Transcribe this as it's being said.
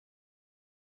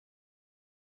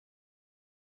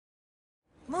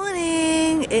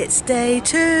Morning, it's day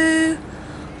 2,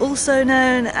 also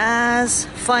known as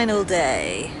final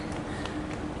day.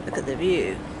 Look at the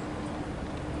view.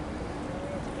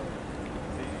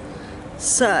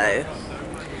 So,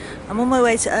 I'm on my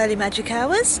way to early magic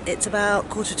hours. It's about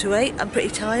 7:45. I'm pretty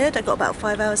tired, I got about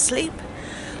 5 hours sleep.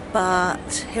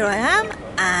 But here I am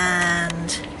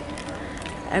and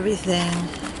everything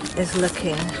is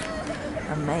looking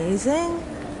amazing.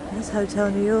 There's Hotel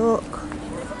New York.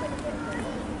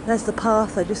 There's the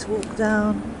path I just walked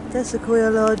down. There's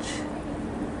Sequoia Lodge.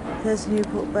 There's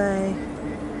Newport Bay.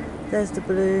 There's the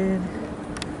balloon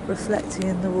reflecting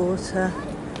in the water.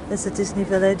 There's the Disney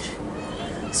Village.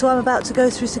 So I'm about to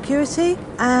go through security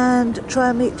and try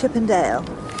and meet Chip and Dale.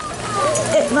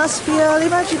 It must be early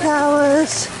magic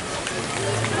hours.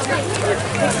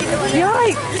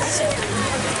 Yikes!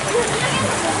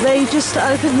 They just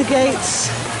opened the gates.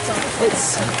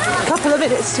 It's a couple of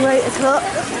minutes to 8 o'clock.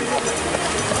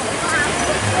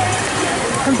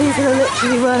 And people are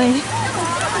literally running.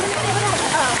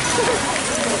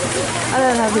 I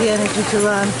don't have the energy to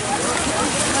run.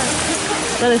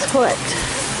 That is quite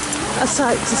a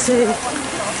sight to see.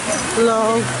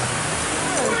 Lol.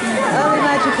 Early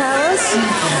magic hours.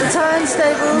 The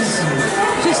turnstables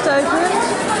just opened.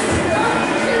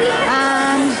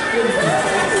 And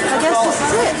I guess this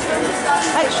is it.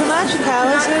 Extra magic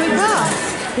hours, here we go.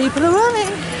 People are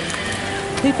running.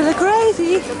 People are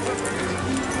crazy.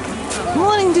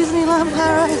 Morning Disneyland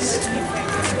Paris.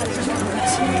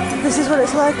 This is what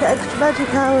it's like at extra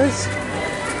magic hours.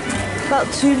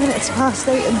 About 2 minutes past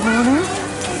 8 in the morning.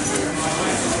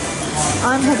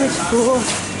 I'm headed for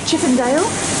Chip and Dale.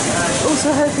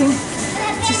 Also hoping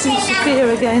to see Sophia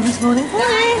again this morning.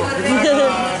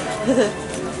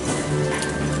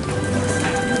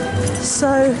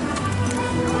 So,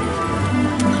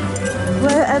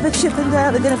 wherever Chip and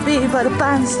Dale are going to be by the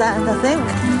bandstand, I think.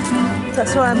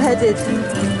 That's where I'm headed.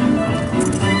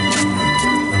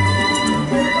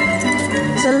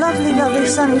 It's a lovely, lovely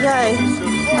sunny day.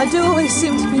 I do always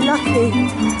seem to be lucky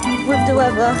with the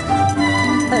weather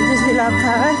at Disneyland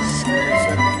Paris.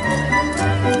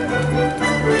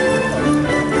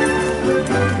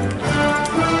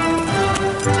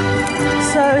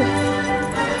 So,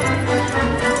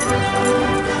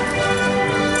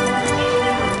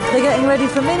 they're getting ready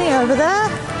for Minnie over there.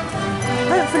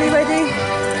 Hopefully ready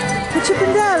for Chip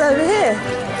and Dale over here.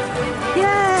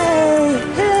 Yay!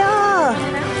 Here they are!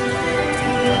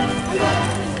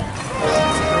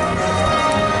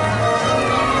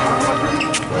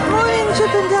 Morning,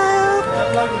 Chip and Dale!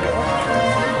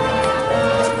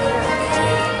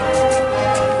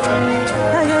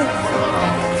 Okay.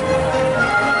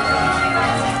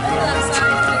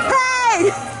 Hey!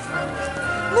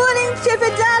 Morning, Chip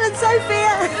and Dale and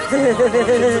Sophia!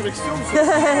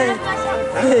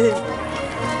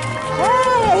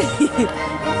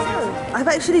 I've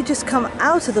actually just come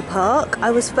out of the park.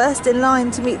 I was first in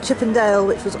line to meet Chip and Dale,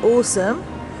 which was awesome.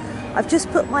 I've just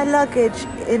put my luggage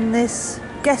in this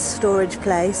guest storage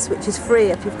place, which is free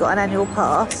if you've got an annual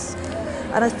pass.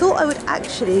 And I thought I would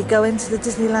actually go into the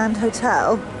Disneyland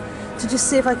Hotel to just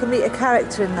see if I can meet a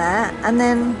character in there and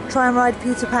then try and ride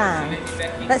Peter Pan.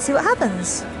 Let's see what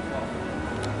happens.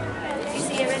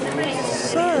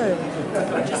 So,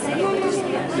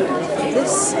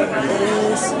 this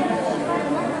is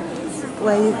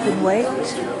where you can wait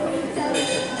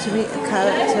to meet a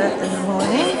character in the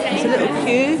morning. There's a little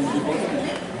queue.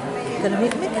 I'm gonna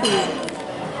meet Mickey.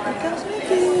 Here comes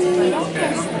Mickey.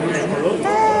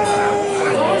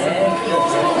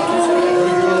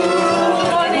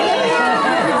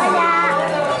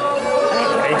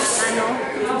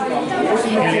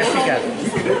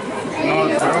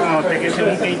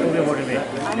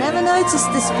 I never noticed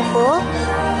this before.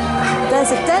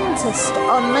 There's a dentist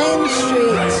on Main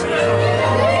Street.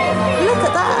 Look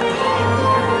at that.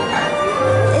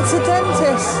 It's a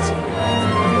dentist.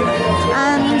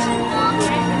 And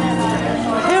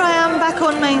here I am back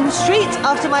on Main Street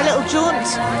after my little jaunt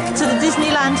to the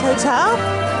Disneyland Hotel.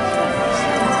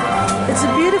 It's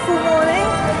a beautiful morning.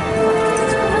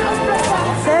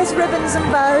 There's Ribbons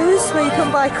and Bows where you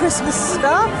can buy Christmas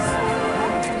stuff.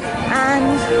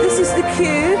 And this is the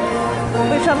queue,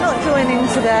 which I'm not joining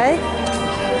today,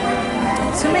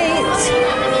 to meet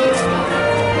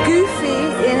Goofy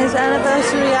in his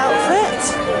anniversary outfit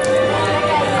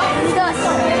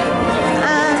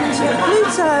and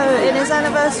Pluto in his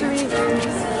anniversary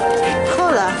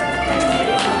collar.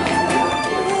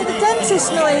 Hear the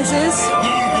dentist noises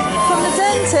from the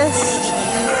dentist.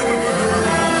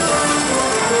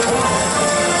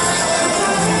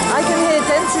 I can hear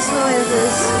dentist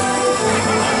noises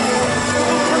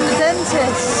from the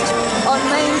dentist on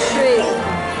Main Street.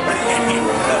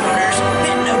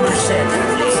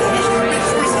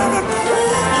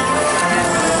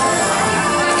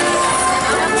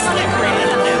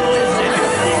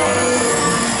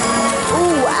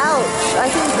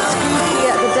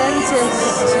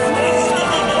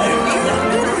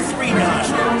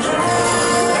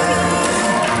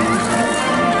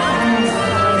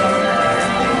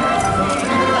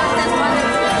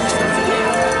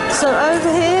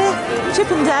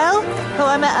 Chippendale, who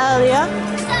I met earlier.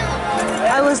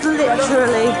 I was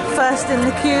literally first in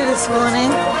the queue this morning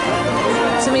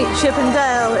to meet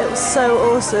Chippendale. It was so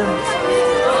awesome.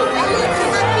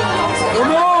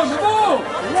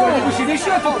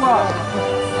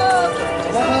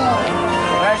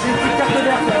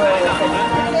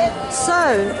 So,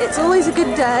 it's always a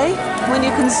good day when you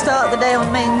can start the day on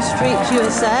Main Street,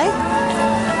 USA,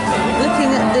 looking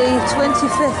at the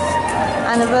 25th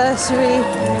anniversary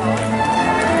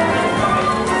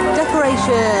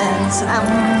decorations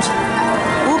and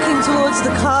walking towards the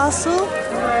castle,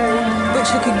 which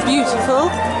looking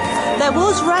beautiful. There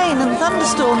was rain and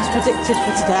thunderstorms predicted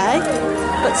for today,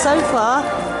 but so far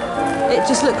it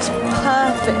just looks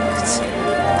perfect.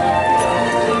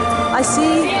 I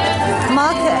see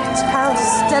Market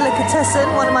House Delicatessen,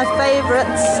 one of my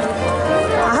favourites.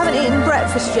 I haven't eaten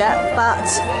breakfast yet, but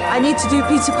I need to do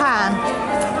Peter Pan.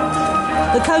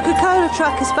 The Coca-Cola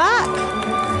truck is back.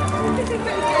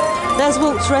 There's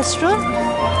Walt's restaurant.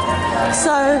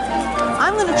 So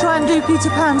I'm going to try and do Peter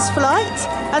Pan's flight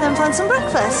and then find some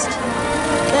breakfast.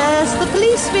 There's the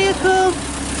police vehicle,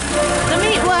 the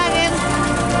meat wagon,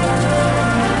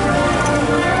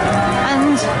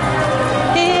 and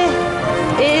here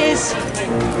is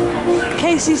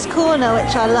Casey's Corner,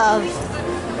 which I love.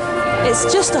 It's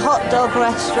just a hot dog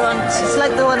restaurant. It's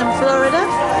like the one in Florida.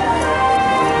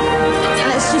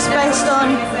 And it's just based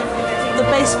on the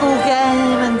baseball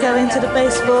game and going to the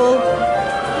baseball.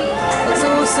 It's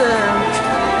awesome.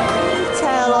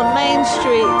 Retail on Main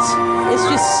Street is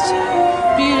just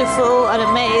beautiful and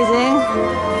amazing.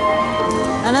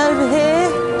 And over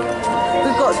here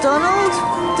we've got Donald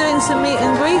doing some meet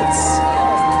and greets.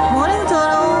 Morning,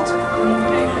 Donald.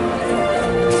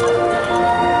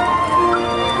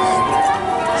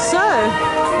 So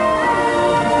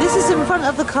this is in front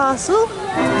of the castle.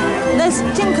 There's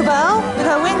Tinkerbell with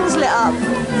her wings lit up.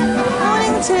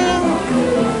 Morning, Tink.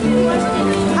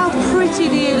 How pretty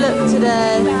do you look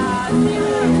today?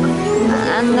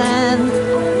 And then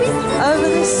over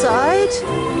this side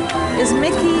is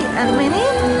Mickey and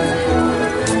Minnie,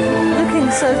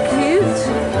 looking so cute.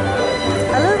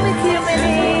 Hello, Mickey and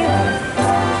Minnie.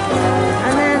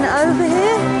 And then over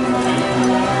here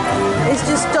is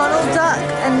just Donald Duck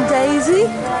and Daisy,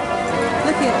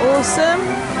 looking awesome.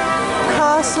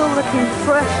 Castle looking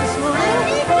fresh this morning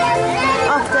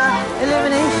after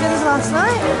illuminations last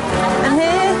night. And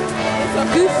here,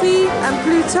 Goofy and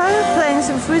Pluto playing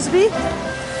some frisbee.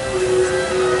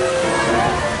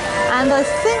 And I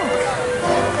think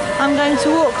I'm going to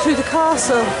walk through the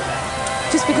castle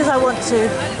just because I want to.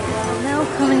 I'm now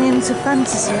coming into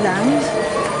Fantasyland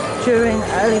during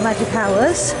early magic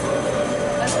hours,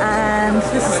 and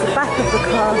this is the back of the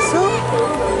castle,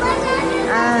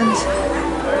 and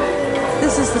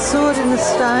this is the sword in the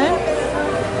stone,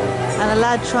 and a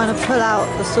lad trying to pull out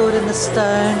the sword in the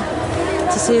stone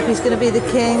to see if he's going to be the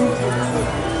king.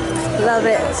 Love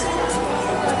it.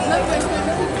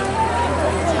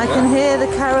 I can hear the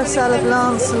carousel of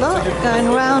Lancelot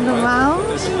going round and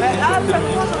round,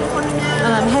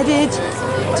 and I'm headed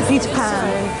to Peter Pan.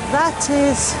 That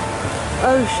is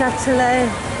Au Châtelet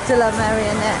de la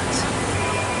Marionnette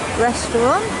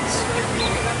restaurant,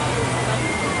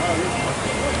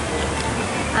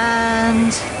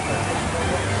 and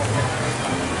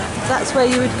that's where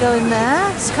you would go in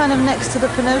there. It's kind of next to the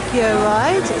Pinocchio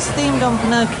ride. It's themed on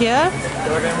Pinocchio.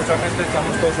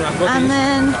 And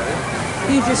then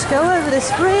you just go over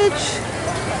this bridge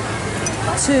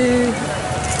to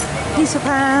Peter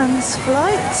Pan's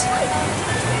flight,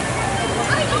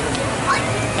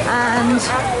 and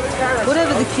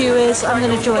whatever the queue is, I'm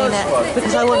going to join it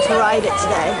because I want to ride it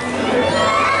today.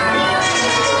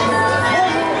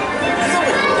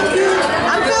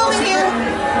 I'm filming you!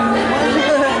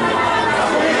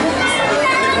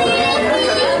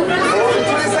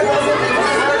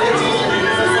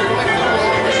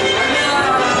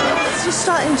 It's just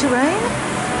starting to rain.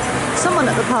 Someone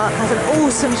at the park has an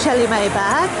awesome Shelley May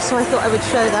bag, so I thought I would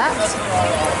show that.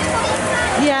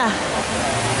 Yeah,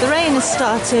 the rain is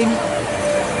starting,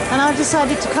 and I've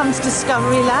decided to come to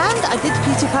Discoveryland. I did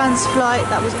Peter Pan's flight,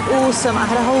 that was awesome. I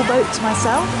had a whole boat to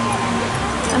myself,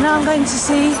 and now I'm going to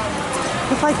see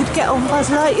if I could get on Buzz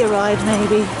Lightyear ride,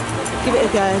 maybe. Give it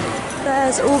a go.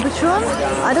 There's Orbitron.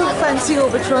 I don't fancy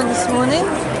Orbitron this morning,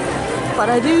 but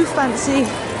I do fancy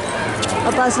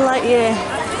a Buzz Lightyear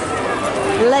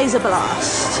laser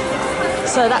blast.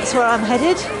 So that's where I'm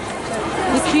headed.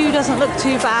 The queue doesn't look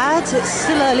too bad. It's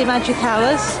still early magic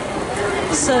hours.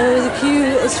 So the queue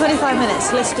is 25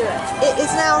 minutes. Let's do it. It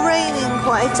is now raining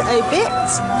quite a bit,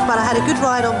 but I had a good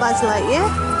ride on Buzz Lightyear.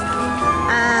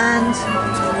 And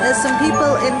there's some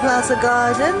people in Plaza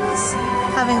Gardens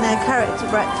having their character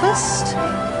breakfast.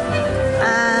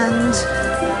 And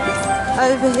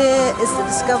over here is the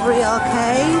Discovery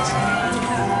Arcade.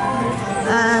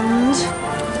 And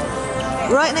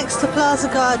right next to Plaza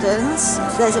Gardens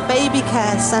there's a baby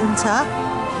care centre,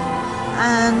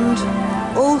 and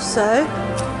also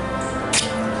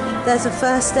there's a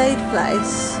first aid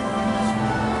place.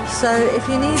 So if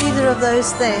you need either of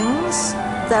those things,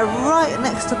 they're right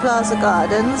next to Plaza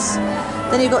Gardens.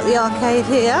 Then you've got the arcade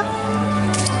here.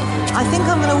 I think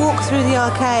I'm going to walk through the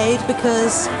arcade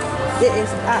because it is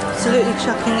absolutely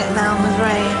chucking it down with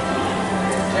rain.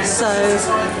 So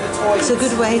it's a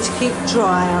good way to keep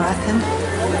dry, I reckon.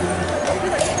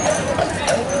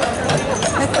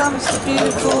 Here comes the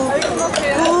beautiful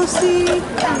horsey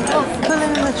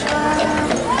pulling the tram.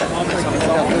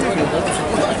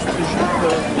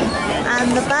 And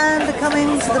the band are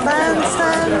coming to the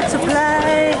bandstand to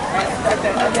play.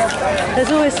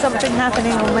 There's always something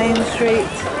happening on Main Street.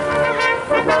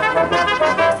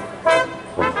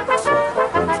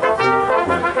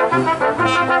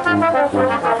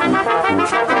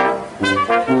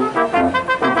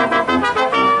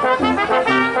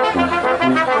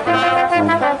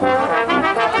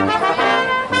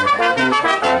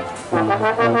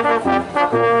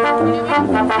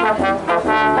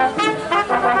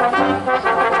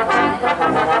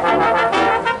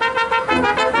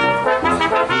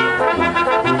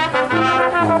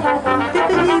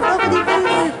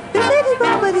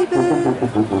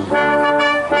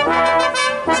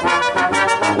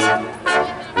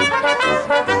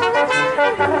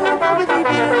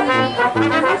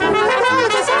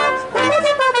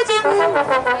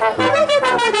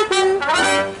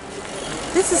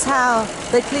 This is how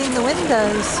they clean the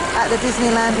windows at the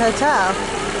Disneyland Hotel.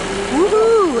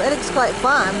 Woohoo! It looks quite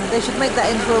fun. They should make that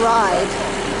into a ride.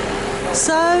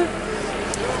 So,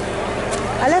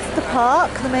 I left the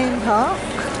park, the main park,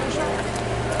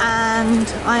 and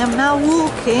I am now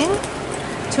walking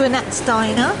to Annette's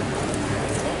Diner.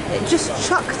 It just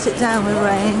chucked it down with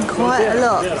rain quite a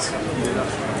lot.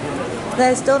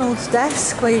 There's Donald's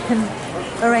desk where you can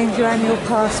arrange your annual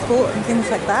passport and things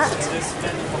like that.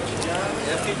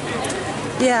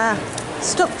 Yeah,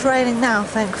 stopped raining now,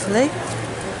 thankfully.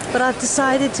 But I've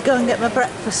decided to go and get my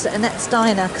breakfast at Annette's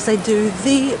Diner because they do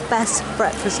the best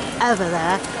breakfast ever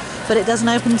there. But it doesn't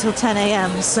open until 10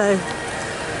 AM, so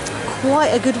quite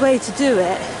a good way to do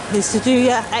it is to do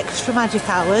your extra magic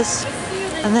hours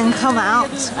and then come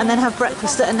out and then have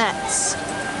breakfast at Annette's.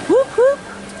 Whoop whoop!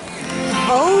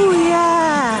 Oh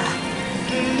yeah!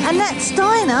 Annette's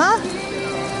Diner?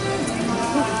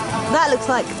 That looks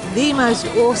like the most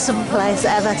awesome place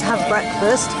ever to have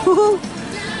breakfast.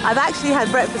 I've actually had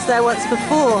breakfast there once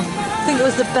before. I think it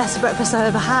was the best breakfast I've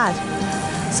ever had.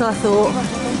 So I thought,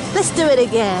 let's do it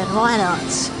again, why not?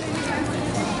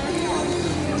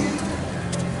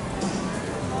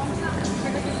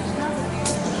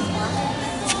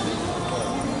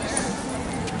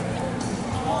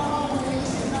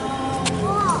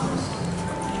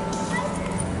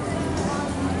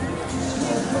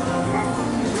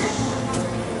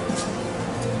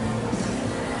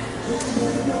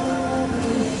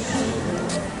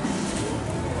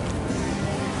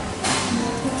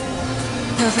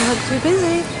 Doesn't look too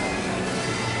busy.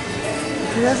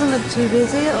 It doesn't look too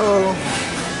busy at all.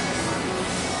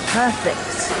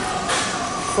 Perfect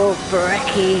for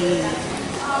brekkie.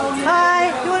 Hi,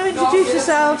 you want to introduce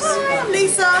yourselves? Hi, I'm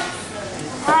Lisa.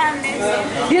 Hi, I'm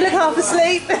Nancy. You look half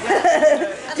asleep.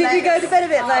 Did you go to bed a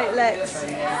bit late, Lex?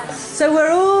 So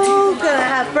we're all going to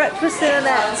have breakfast in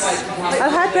Annette's.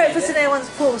 I've had breakfast in there once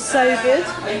before, so good.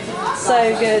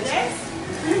 So good.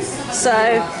 So,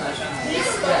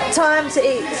 time to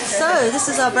eat. So, this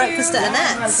is our breakfast at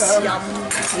Annette's. Yum,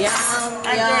 yum,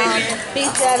 yum. Be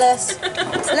jealous.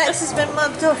 Lex has been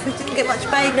mugged off. We didn't get much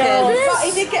bacon. No. But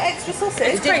he did get extra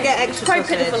sausage. It's quite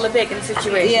pitiful, the bacon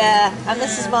situation. Yeah, and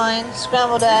this is mine.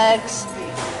 Scrambled eggs.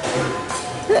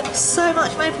 Look, so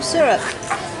much maple syrup.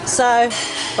 So,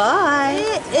 bye.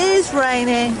 It is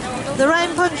raining. The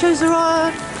rain ponchos are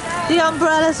on. The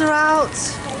umbrellas are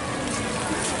out.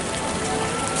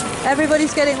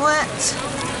 Everybody's getting wet,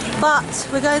 but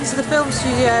we're going to the film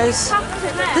studios.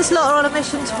 This lot are on a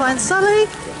mission to find Sully,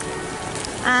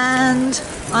 and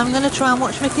I'm going to try and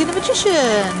watch Mickey and the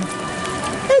Magician.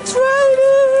 It's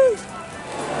raining!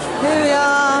 Here we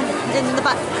are in the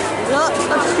back lot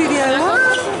of Studio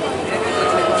 1,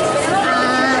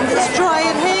 and it's dry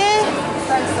in here,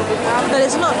 but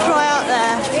it's not dry out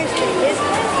there.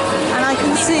 And I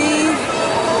can see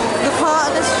the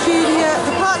partner studio,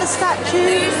 the partner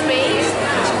statue,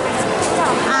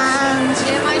 and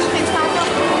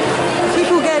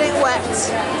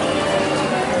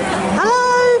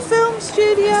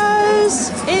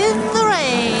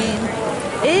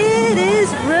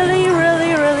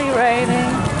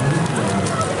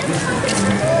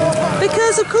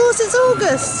because of course it's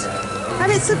August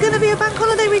and it's going to be a bank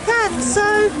holiday weekend, so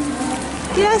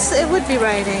yes, it would be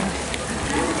raining.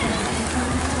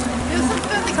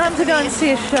 Time to go and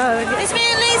see a show. It's me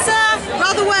and Lisa,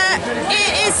 rather wet,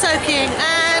 it is soaking,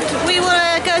 and we want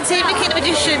to go and see Mickey and the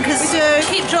Magician because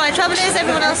keep dry. Trouble is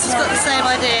everyone else has got the same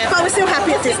idea. But we're still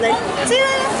happy at Disney. See you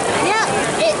later. Yeah,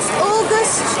 it's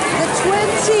August the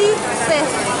 25th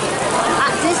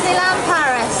at Disneyland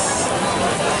Paris,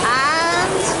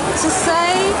 and to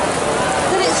say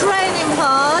that it's raining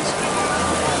hard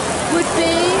would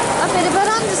be a bit of an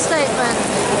understatement.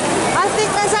 I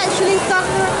think there's actually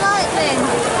thunder and lightning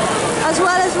as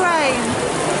well as rain.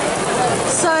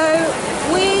 So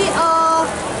we are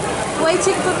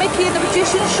waiting for Mickey and the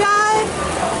Magician show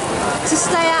to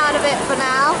stay out of it for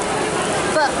now.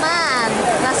 But man,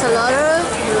 that's a lot of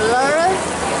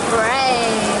rain.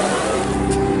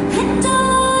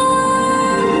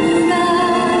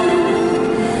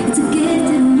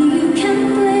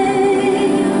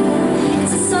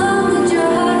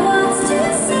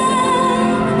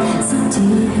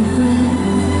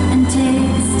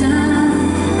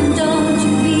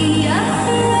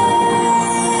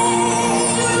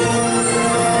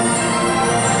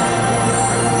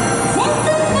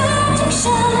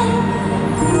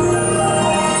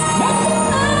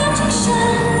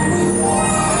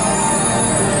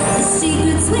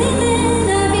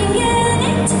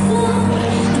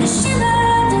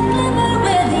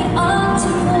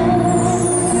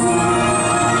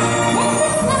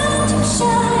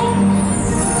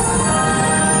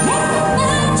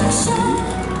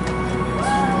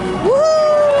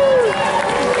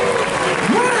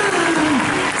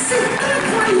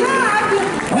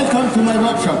 Welcome to my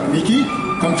workshop, Mickey.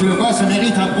 Comme tu le vois, ça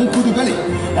mérite un bon coup de balai.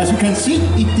 As you can see,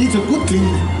 it needs a good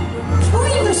clean. Oui,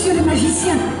 monsieur le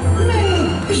magicien,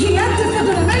 mais j'ai hâte de faire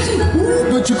de la magie.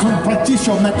 Ooh, but you can't practice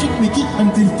your magic, Mickey,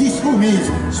 until this room is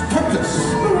spotless.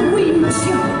 Oui,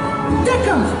 monsieur.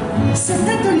 D'accord. Cet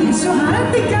atelier sera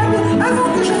impeccable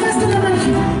avant que je fasse de la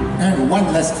magie. And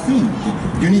one last thing.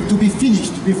 You need to be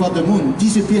finished before the moon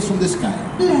disappears from the sky.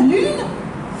 La lune?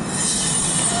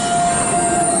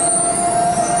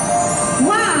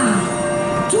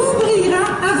 Waouh! Tout brillera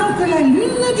avant que la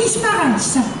lune ne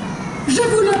disparaisse. Je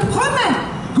vous le promets.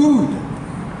 Good.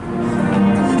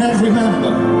 And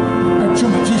remember, a true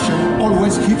magician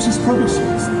always keeps his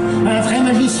promises. Un vrai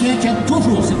magicien tient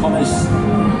toujours ses promesses.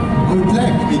 Good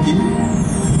luck, Mickey.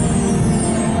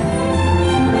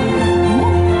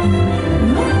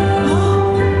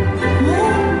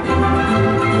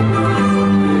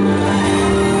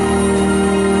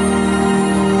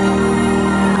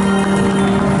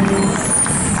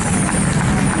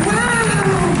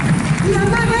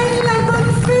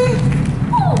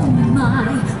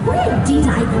 Did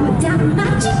I put down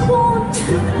magic wand?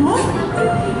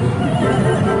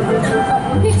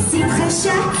 C'est très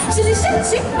cher, je l'ai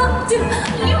cherché partout.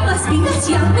 You must be that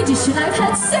young magician I've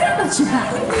heard so much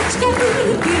about.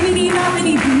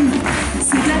 Bibbidi-bobbidi-boo.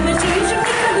 C'est la magie, je ne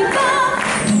connais pas.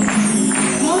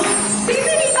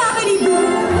 Bibbidi-bobbidi-boo.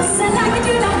 Celle-là que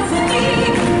tu l'as fait.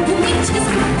 The witch has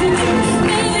put it in.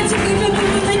 Mais le truc,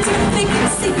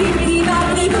 c'est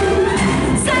bibbidi-bobbidi-boo.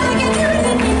 Celle-là que tu l'as fait.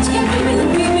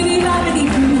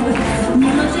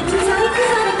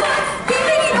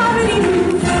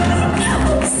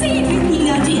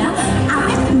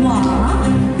 Avec moi,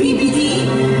 bibidi,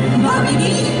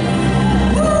 babidi,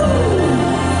 bou.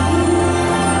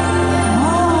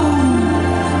 Oh,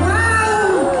 wow!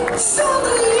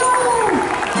 Cendrillon!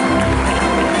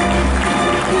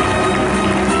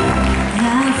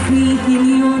 Everything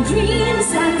your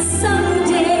dreams and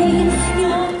someday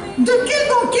you'll... De quel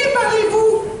banquier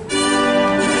parlez-vous?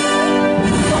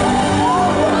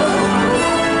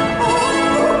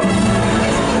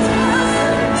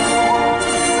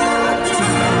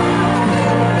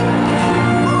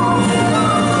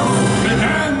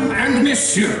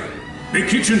 Monsieur, the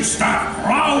kitchen staff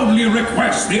proudly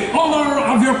request the honor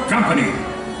of your company.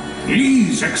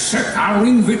 Please accept our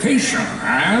invitation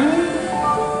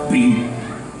and be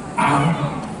our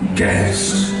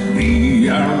guest. Be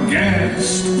our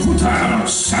guest. Put our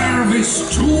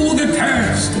service to the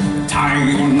test. Tie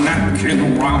your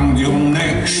napkin around your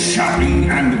neck, shopping,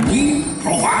 and we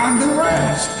provide the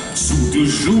rest. Soup du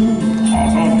jour,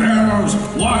 hors hors d'oeuvres,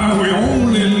 while we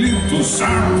only live to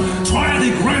serve. Try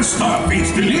the grand stuff,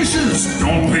 it's delicious.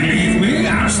 Don't believe me,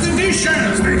 ask the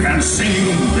dishes. They can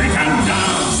sing, they can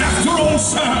dance. After all,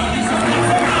 sir,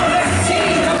 let's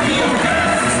see the be your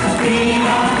guest. Be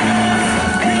our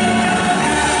guest, be our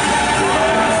guest.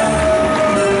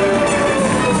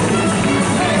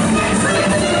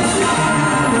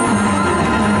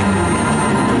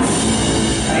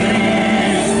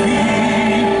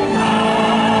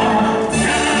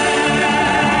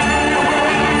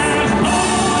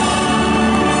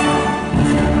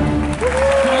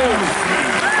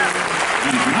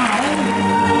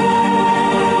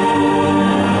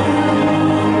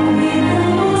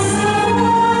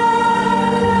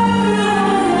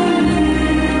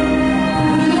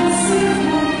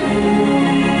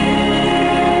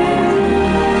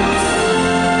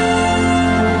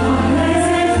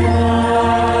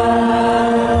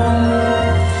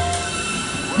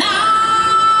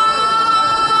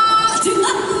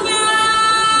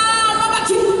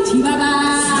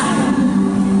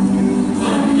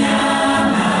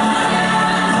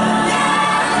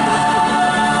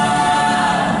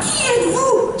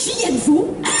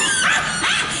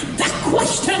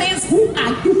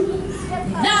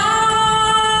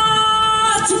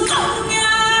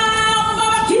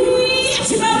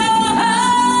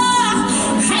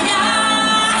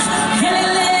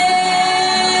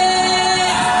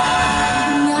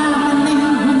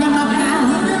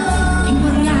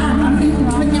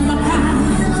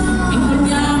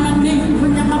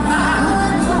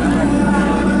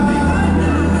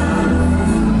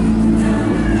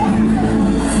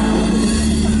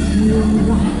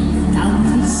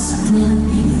 There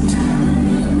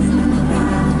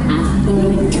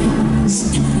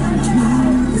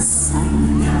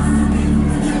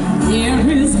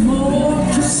is more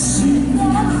to see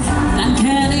than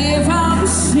can ever be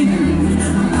seen,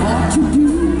 or to do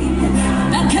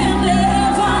that can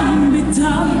never be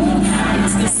done.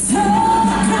 It's the circle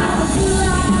of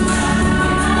life,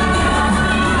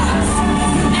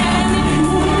 and it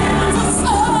moves us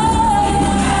all.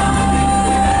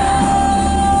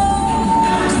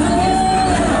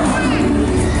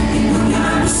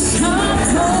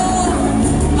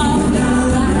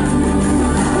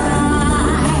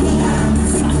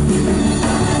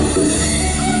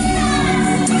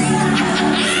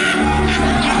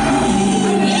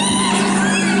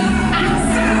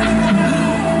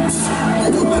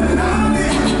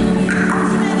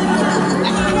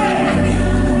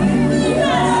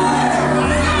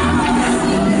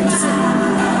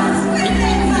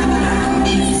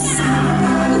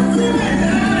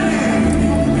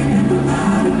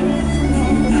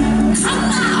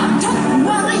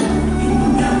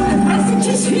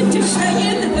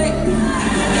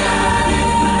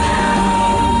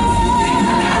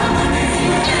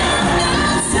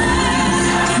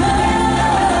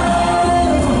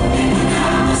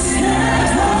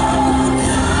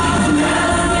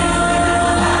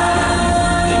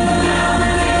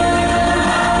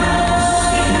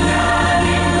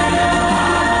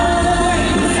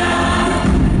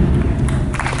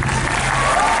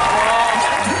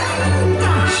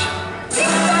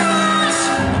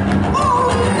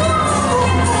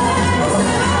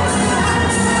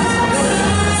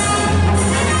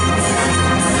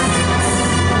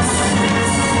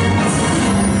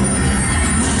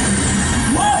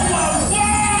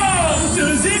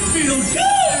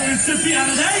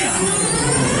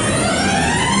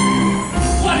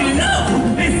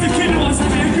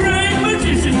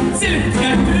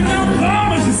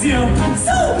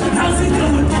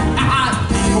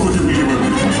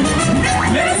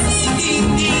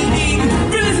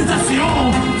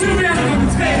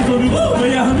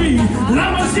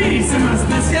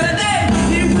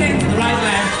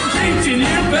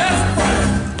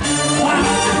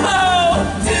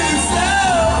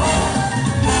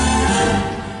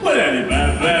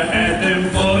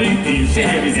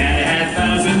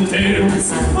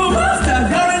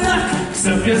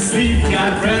 Sleep,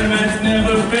 God, friend, match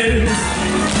never fails.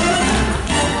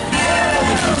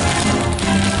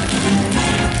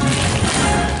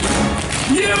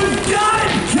 You got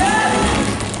it, cat!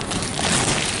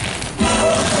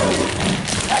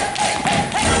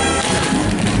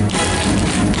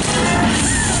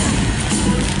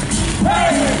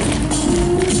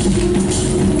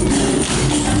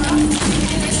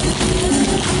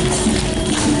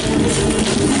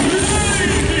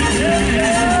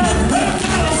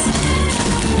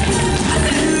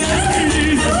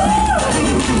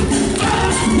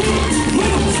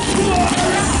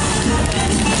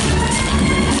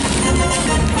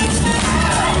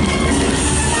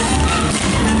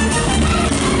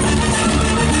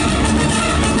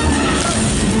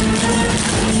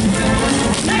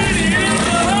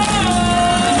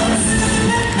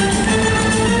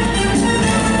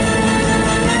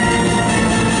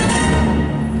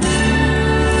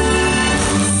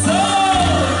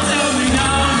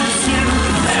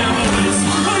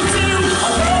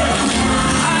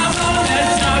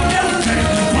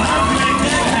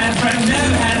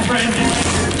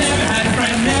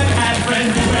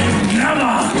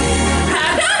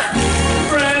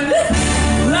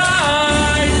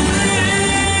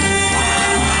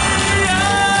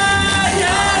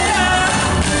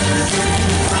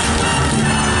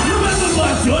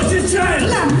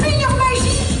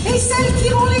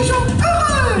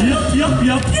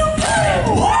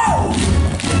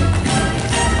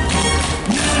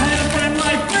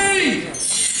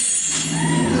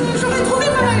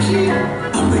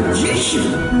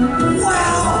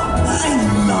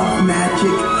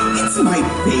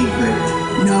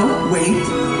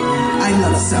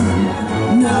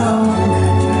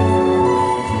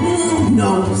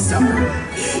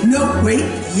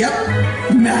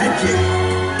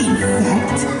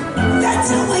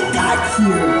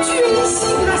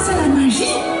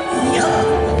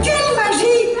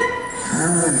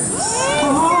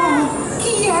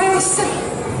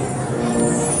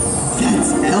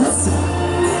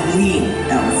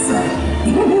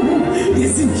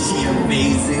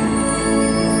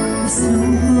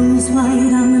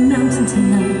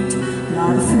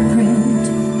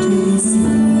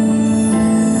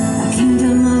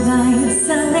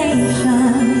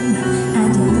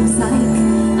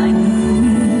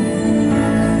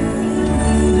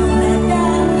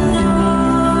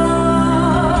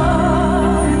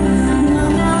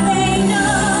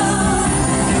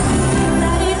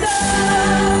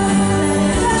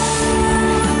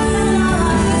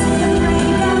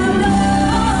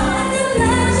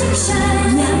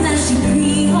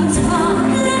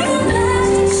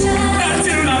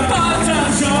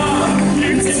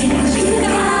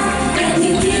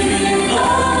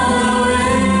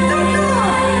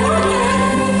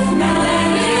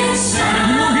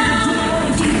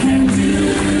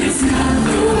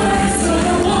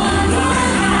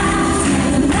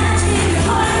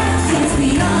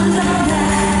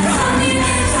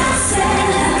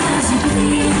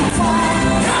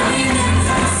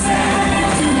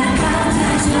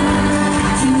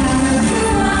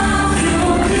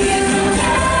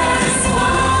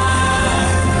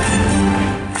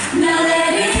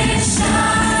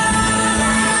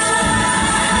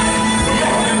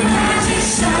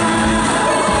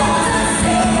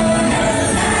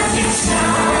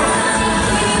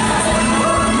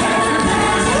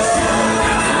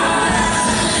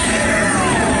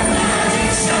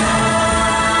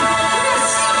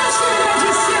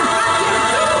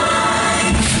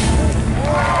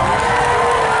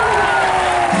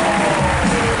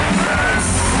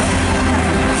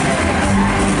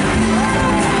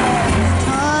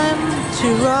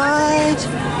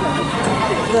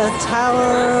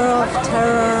 Tower of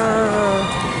Terror.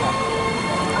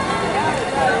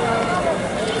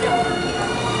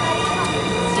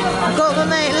 I've got my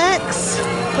mate Lex.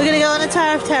 We're going to go on a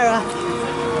Tower of Terror.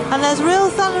 And there's real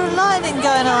thunder and lightning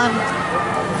going on.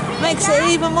 Makes it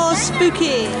even more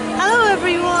spooky. Hello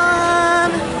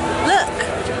everyone! Look,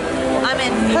 I'm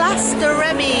in Place de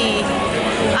Remy.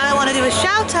 And I want to do a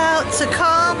shout out to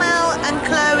Carmel and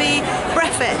Chloe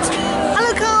Breffett.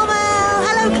 Hello Carmel!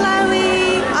 Hello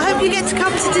Chloe! I hope you get to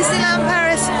come to Disneyland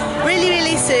Paris really,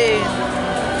 really soon.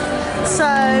 So,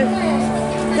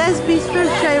 there's Bistro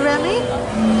Chez Remy.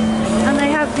 And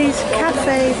they have these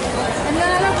cafe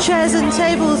chairs and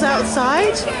tables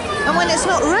outside, and when it's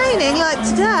not raining like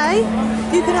today,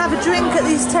 you can have a drink at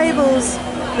these tables,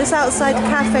 this outside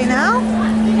cafe now.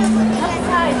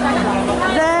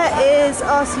 There is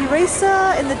RC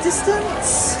Racer in the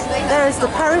distance, there is the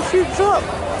parachute drop,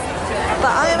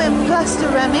 but I am in Place de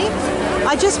Remy.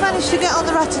 I just managed to get on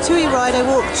the Ratatouille ride. I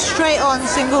walked straight on,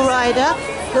 single rider.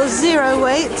 There was 0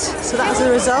 wait, so that was the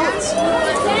result.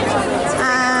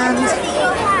 And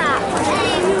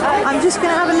I'm just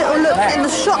going to have a little look in the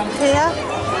shop here,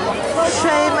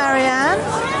 Chez Marianne,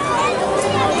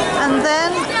 and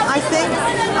then I think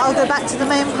I'll go back to the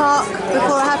main park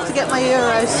before I have to get my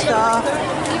Eurostar.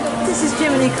 This is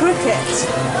Jiminy Cricket,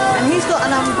 and he's got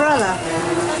an umbrella,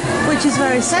 which is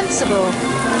very sensible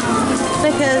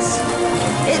because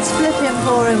it's flipping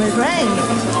pouring with rain.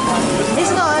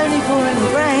 It's not only pouring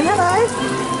with rain, hello,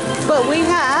 but we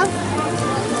have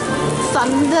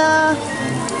thunder,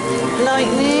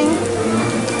 lightning,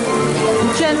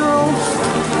 general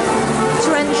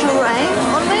torrential rain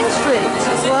on Main Street.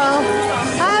 Well,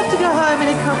 I have to go home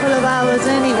in a couple of hours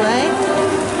anyway,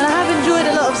 and I have enjoyed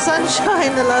a lot of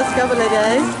sunshine the last couple of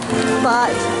days,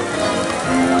 but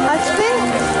I think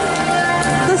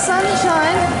the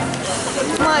sunshine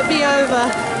might be over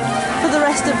for the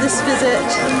rest of this visit.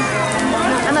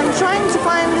 And I'm trying to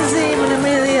find Nazim and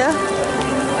Amelia.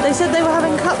 They said they were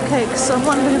having cupcakes, so I'm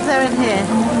wondering if they're in here.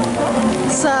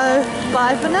 So,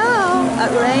 bye for now at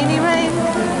Rainy Rain.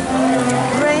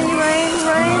 Rainy Rain,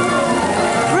 Rain.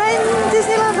 Rain,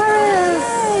 Disneyland Paris.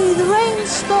 Hey, the rain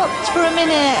stopped for a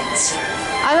minute.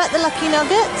 I'm at the Lucky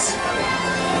Nugget.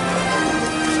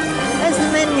 There's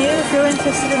the menu if you're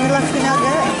interested in the Lucky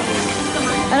Nugget.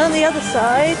 And on the other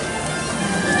side,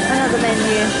 another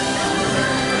menu.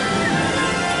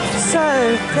 So,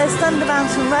 there's Thunder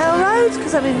Mountain Railroad,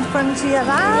 because I'm in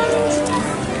Frontierland.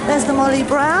 There's the Molly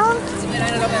Brown.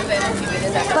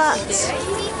 But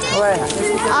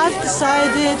I've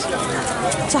decided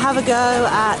to have a go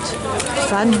at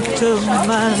Phantom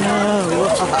Manor.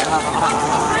 I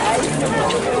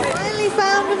finally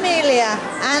found Amelia,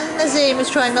 and Nazim is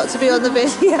trying not to be on the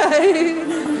video.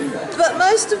 But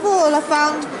most of all, I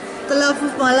found the love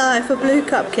of my life, a blue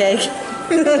cupcake.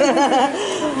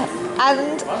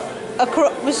 And a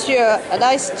croque monsieur, a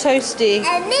nice toasty.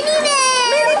 And Minnie Mouse!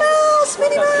 Minnie Mouse!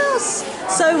 Minnie Mouse!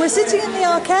 So we're sitting in the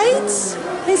arcades.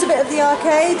 Here's a bit of the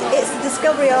arcade. It's the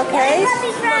Discovery Arcade.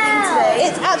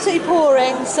 It's absolutely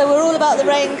pouring, so we're all about the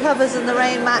rain covers and the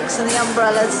rain mats and the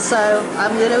umbrellas, so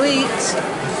I'm going to eat.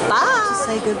 Bye! To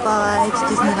say goodbye to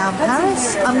Disneyland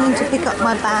Paris, I'm going to pick up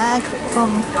my bag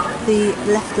from the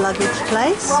left luggage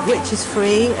place, which is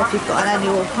free if you've got an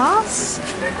annual pass.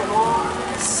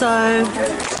 So,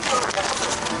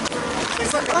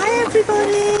 bye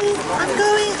everybody! I'm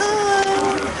going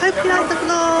home! Hope you like the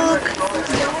vlog!